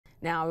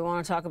Now, we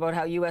want to talk about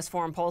how U.S.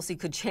 foreign policy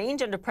could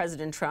change under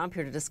President Trump.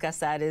 Here to discuss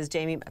that is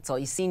Jamie Metzl.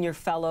 He's Senior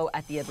Fellow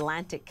at the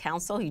Atlantic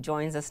Council. He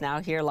joins us now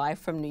here live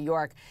from New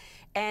York.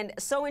 And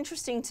so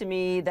interesting to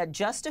me that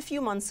just a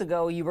few months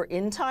ago, you were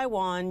in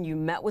Taiwan, you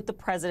met with the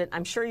president.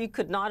 I'm sure you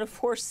could not have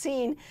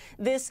foreseen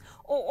this,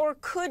 or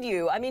could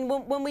you? I mean,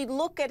 when we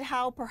look at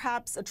how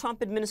perhaps a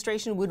Trump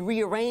administration would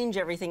rearrange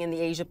everything in the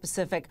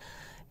Asia-Pacific,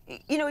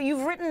 you know,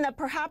 you've written that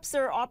perhaps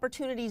there are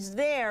opportunities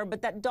there,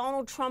 but that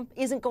Donald Trump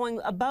isn't going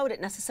about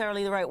it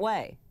necessarily the right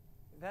way.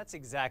 That's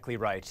exactly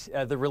right.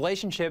 The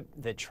relationship,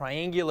 the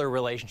triangular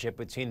relationship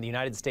between the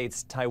United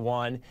States,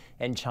 Taiwan,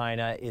 and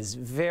China is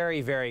very,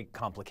 very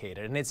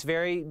complicated, and it's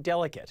very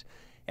delicate.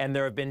 And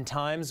there have been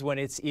times when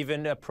it's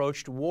even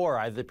approached war,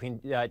 either between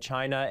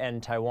China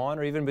and Taiwan,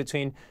 or even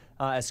between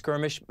a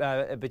skirmish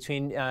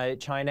between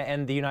China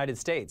and the United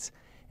States.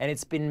 And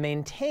it's been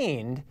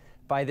maintained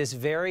by this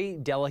very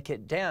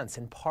delicate dance.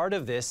 And part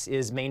of this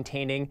is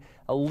maintaining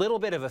a little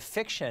bit of a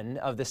fiction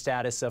of the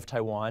status of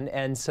Taiwan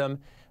and some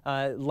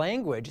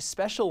language,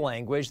 special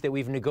language that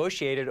we've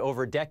negotiated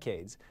over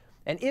decades.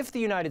 And if the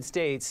United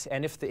States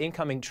and if the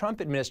incoming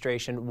Trump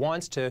administration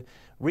wants to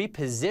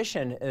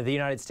reposition the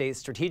United States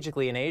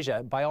strategically in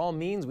Asia, by all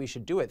means we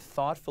should do it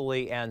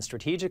thoughtfully and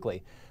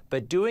strategically.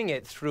 But doing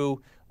it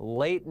through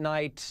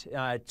late-night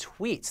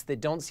tweets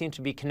that don't seem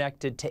to be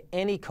connected to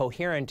any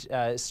coherent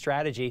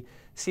strategy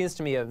seems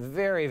to me a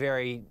very,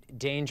 very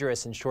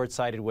dangerous and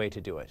short-sighted way to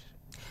do it.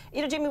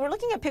 You know, Jamie, we're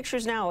looking at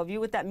pictures now of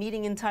you at that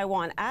meeting in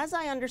Taiwan. As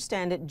I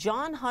understand it,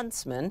 Jon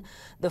Huntsman,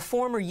 the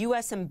former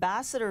U.S.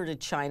 ambassador to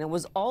China,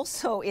 was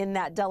also in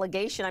that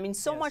delegation. I mean,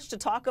 so much to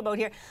talk about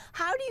here.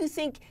 How do you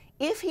think,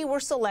 if he were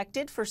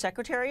selected for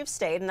Secretary of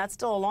State, and that's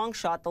still a long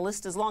shot, the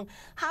list is long,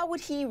 how would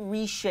he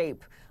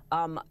reshape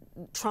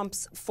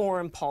Trump's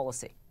foreign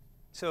policy?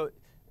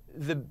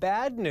 The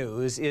bad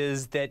news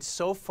is that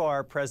so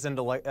far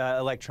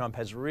President-elect Trump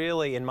has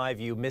really, in my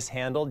view,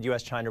 mishandled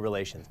U.S.-China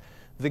relations.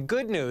 The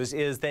good news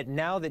is that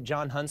now that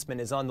Jon Huntsman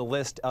is on the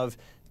list of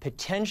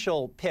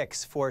potential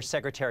picks for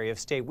Secretary of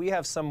State, we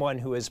have someone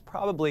who is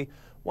probably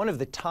one of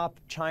the top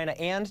China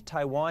and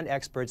Taiwan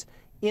experts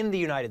in the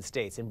United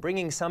States. And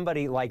bringing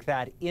somebody like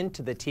that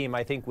into the team,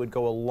 I think, would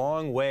go a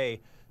long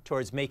way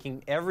towards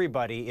making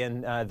everybody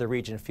in the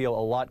region feel a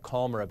lot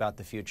calmer about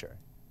the future.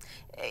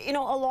 You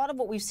know, a lot of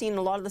what we've seen,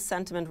 a lot of the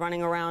sentiment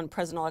running around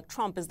President-elect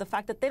Trump is the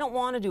fact that they don't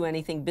want to do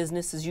anything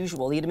business as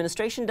usual. The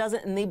administration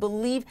doesn't, and they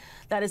believe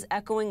that is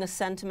echoing a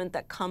sentiment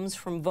that comes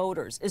from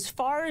voters. As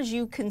far as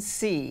you can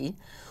see,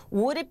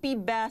 would it be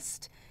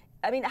best,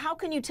 I mean, how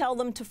can you tell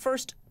them to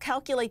first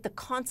calculate the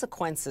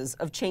consequences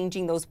of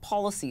changing those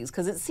policies?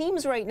 Because it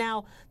seems right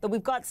now that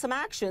we've got some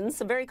actions,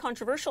 some very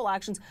controversial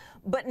actions,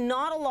 but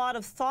not a lot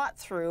of thought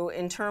through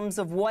in terms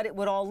of what it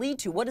would all lead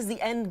to. What is the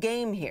end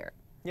game here?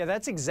 Yeah,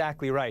 that's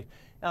exactly right.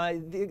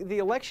 The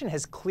election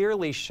has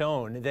clearly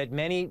shown that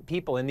many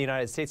people in the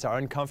United States are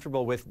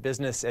uncomfortable with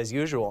business as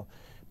usual.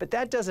 But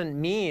that doesn't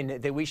mean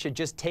that we should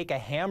just take a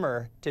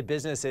hammer to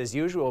business as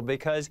usual,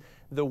 because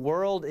the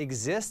world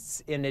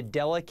exists in a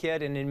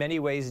delicate and in many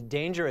ways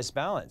dangerous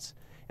balance.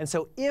 And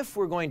so if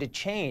we're going to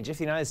change, if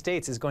the United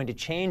States is going to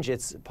change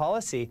its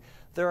policy,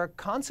 there are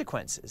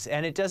consequences.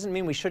 And it doesn't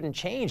mean we shouldn't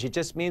change. It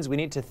just means we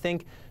need to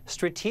think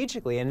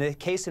strategically. And the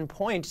case in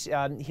point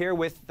here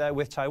with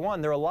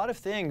Taiwan, there are a lot of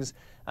things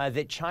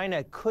that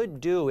China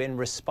could do in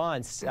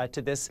response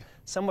to this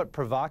somewhat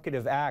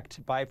provocative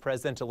act by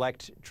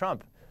President-elect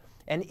Trump.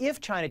 And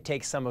if China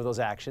takes some of those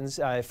actions,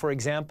 for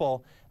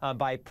example,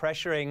 by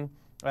pressuring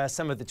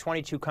some of the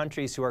 22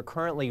 countries who are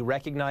currently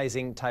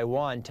recognizing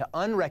Taiwan to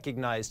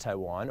unrecognize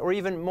Taiwan, or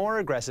even more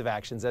aggressive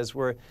actions, as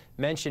were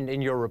mentioned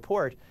in your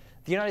report,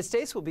 the United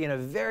States will be in a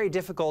very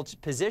difficult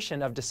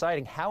position of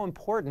deciding how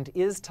important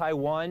is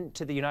Taiwan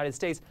to the United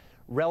States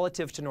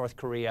relative to North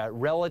Korea,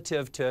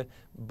 relative to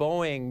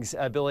Boeing's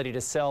ability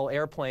to sell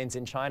airplanes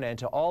in China, and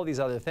to all these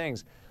other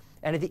things.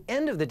 And at the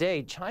end of the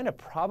day, China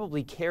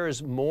probably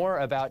cares more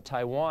about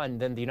Taiwan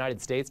than the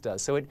United States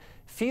does. So it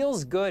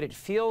feels good. It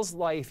feels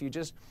like if you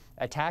just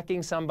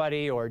attacking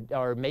somebody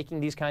or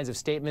making these kinds of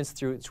statements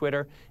through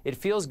Twitter, it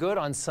feels good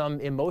on some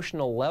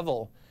emotional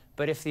level.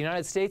 But if the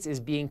United States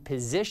is being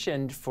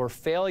positioned for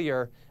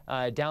failure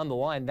down the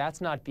line,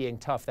 that's not being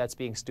tough, that's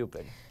being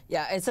stupid.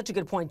 Yeah, it's such a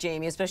good point,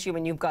 Jamie, especially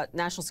when you've got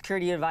national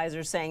security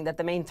advisors saying that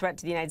the main threat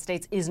to the United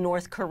States is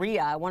North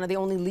Korea. One of the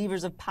only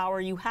levers of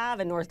power you have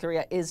in North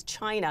Korea is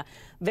China.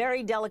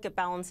 Very delicate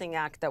balancing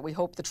act that we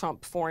hope the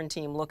Trump foreign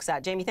team looks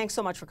at. Jamie, thanks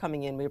so much for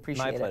coming in. We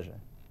appreciate it. My pleasure.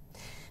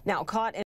 Now, caught in